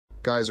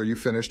Guys, are you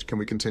finished? Can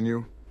we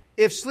continue?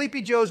 If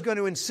Sleepy Joe's going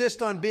to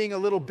insist on being a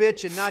little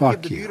bitch and not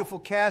give the beautiful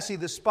Cassie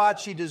the spot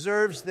she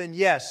deserves, then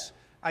yes,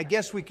 I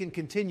guess we can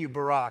continue,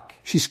 Barack.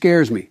 She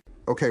scares me.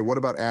 Okay, what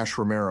about Ash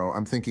Romero?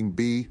 I'm thinking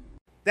B.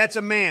 That's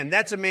a man.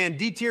 That's a man.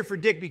 D tier for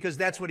dick because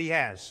that's what he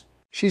has.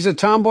 She's a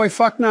tomboy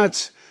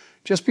fucknuts.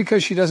 Just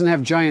because she doesn't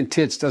have giant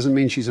tits doesn't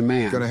mean she's a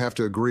man. Gonna have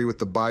to agree with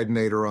the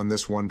Bidenator on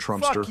this one,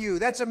 Trumpster. Fuck you.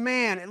 That's a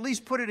man. At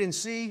least put it in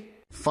C.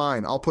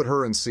 Fine, I'll put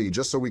her in C,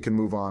 just so we can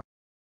move on.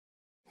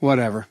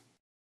 Whatever.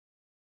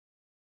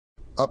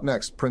 Up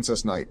next,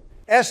 Princess Knight.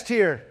 S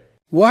tier.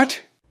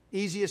 What?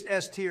 Easiest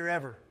S tier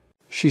ever.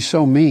 She's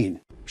so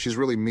mean. She's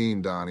really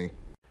mean, Donnie.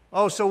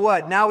 Oh, so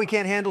what? Now we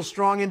can't handle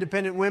strong,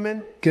 independent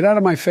women? Get out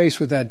of my face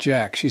with that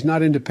Jack. She's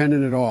not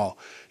independent at all.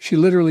 She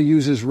literally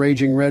uses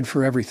Raging Red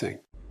for everything.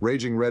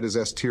 Raging Red is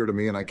S tier to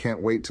me, and I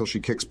can't wait till she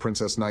kicks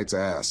Princess Knight's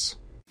ass.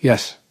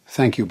 Yes,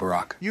 thank you,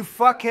 Barack. You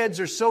fuckheads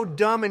are so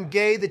dumb and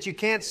gay that you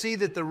can't see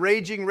that the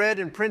Raging Red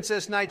and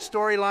Princess Knight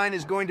storyline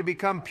is going to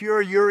become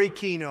pure Yuri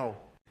Kino.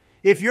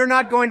 If you're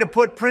not going to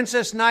put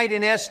Princess Knight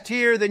in S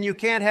tier, then you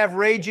can't have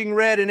Raging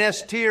Red in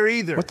S tier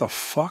either. What the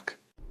fuck?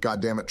 God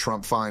damn it,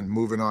 Trump, fine.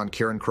 Moving on,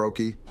 Karen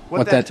Croakey.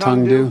 What that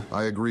tongue do?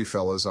 I agree,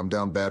 fellas. I'm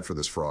down bad for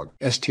this frog.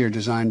 S tier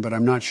design, but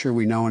I'm not sure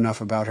we know enough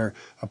about her,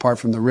 apart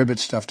from the ribbit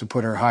stuff, to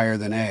put her higher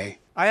than A.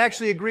 I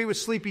actually agree with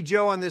Sleepy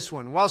Joe on this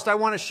one. Whilst I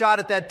want a shot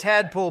at that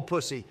tadpole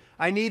pussy,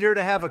 I need her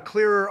to have a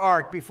clearer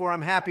arc before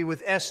I'm happy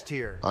with S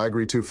tier. I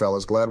agree too,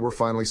 fellas. Glad we're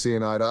finally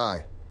seeing eye to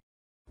eye.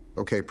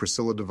 Okay,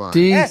 Priscilla Devine.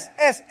 D? S.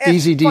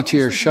 Easy D Fuck you,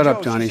 tier. Sleepy Shut up,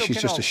 Joe. Donnie. so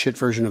She's just a shit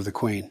version of the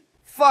Queen.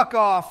 Fuck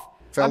off.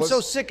 Fellas? I'm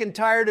so sick and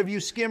tired of you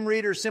skim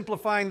readers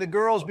simplifying the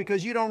girls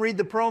because you don't read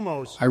the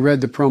promos. I read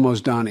the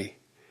promos, Donnie.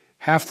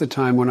 Half the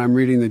time when I'm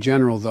reading the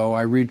general, though,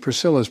 I read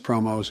Priscilla's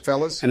promos.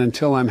 Fellas? And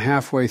until I'm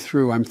halfway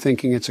through, I'm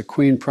thinking it's a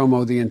Queen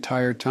promo the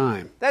entire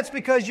time. That's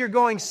because you're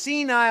going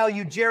senile,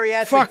 you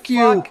geriatric Fuck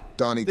you.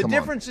 Donnie, The come on.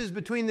 differences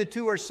between the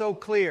two are so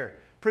clear.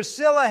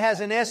 Priscilla has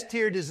an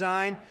S-tier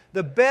design,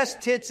 the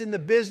best tits in the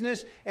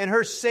business, and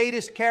her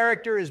sadist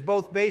character is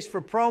both based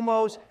for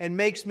promos and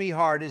makes me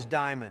hard as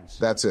diamonds.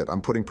 That's it.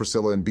 I'm putting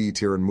Priscilla in B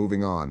tier and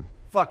moving on.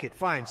 Fuck it,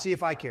 fine, see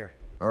if I care.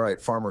 All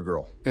right, Farmer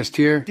Girl. S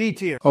tier? D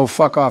tier. Oh,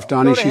 fuck off,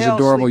 Donnie. Go to She's hell,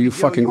 adorable, Sleepy you Joe,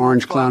 fucking you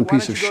orange fuck. clown Why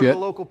piece don't of you go to shit. the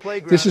local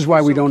playground This is if why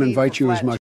you're we so don't keen invite for you as flat much.